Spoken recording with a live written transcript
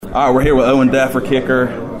All right, we're here with Owen Daffer, kicker.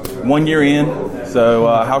 1 year in, so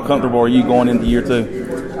how comfortable are you going into year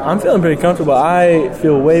 2? I'm feeling pretty comfortable. I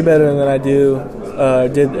feel way better than I did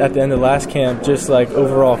at the end of last camp, just like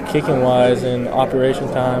overall kicking-wise and operation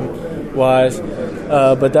time-wise.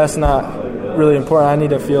 But that's not really important. I need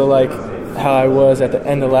to feel like how I was at the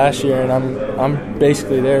end of last year, and I'm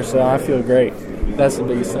basically there, so I feel great. That's the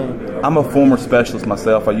biggest thing. I'm a former specialist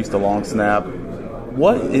myself. I used to long snap.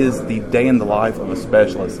 What is the day in the life of a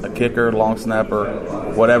specialist, a kicker, long snapper,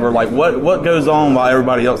 whatever? Like, what goes on while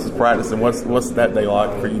everybody else is practicing? What's that day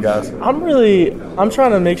like for you guys? I'm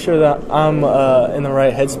trying to make sure that I'm in the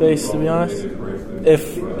right headspace, to be honest.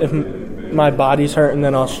 If my body's hurting,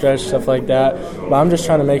 then I'll stretch, stuff like that. But I'm just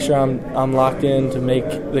trying to make sure I'm locked in to make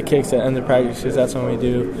the kicks at the end of practice, because that's when we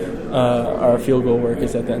do our field goal work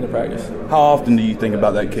is at the end of practice. How often do you think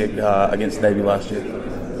about that kick against Navy last year?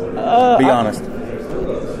 Be honest.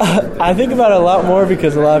 I think about it a lot more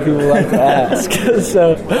because a lot of people like to ask.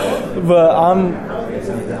 But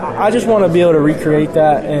I just want to be able to recreate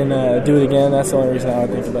that and do it again. That's the only reason I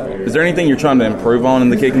think about it. Is there anything you're trying to improve on in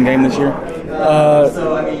the kicking game this year?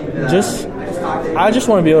 I just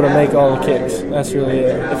want to be able to make all the kicks. That's really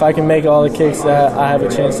it. If I can make all the kicks that I have a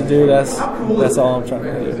chance to do, that's all I'm trying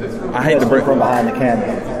to do. I hate to break from behind the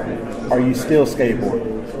camera. Are you still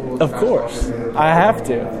skateboarding? Of course. I have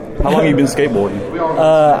to. How long have you been skateboarding?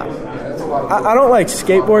 I don't like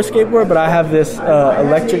skateboard, but I have this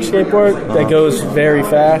electric skateboard that goes very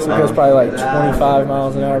fast. It goes probably like 25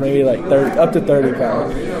 miles an hour, maybe like 30, up to 30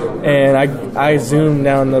 pounds. And I zoom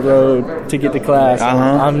down the road to get to class.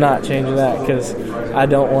 I'm not changing that because I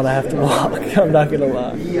don't want to have to walk. I'm not going to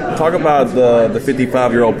lie. Talk about the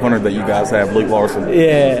 55-year-old punter that you guys have, Luke Larson.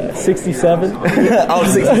 Yeah, 67. Oh,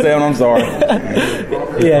 67, I'm sorry.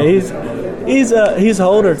 Yeah, he's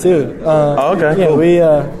older too. Okay, yeah,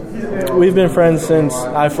 cool. We've been friends since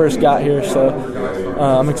I first got here, so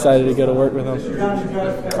I'm excited to go to work with him.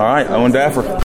 All right, Owen Daffer.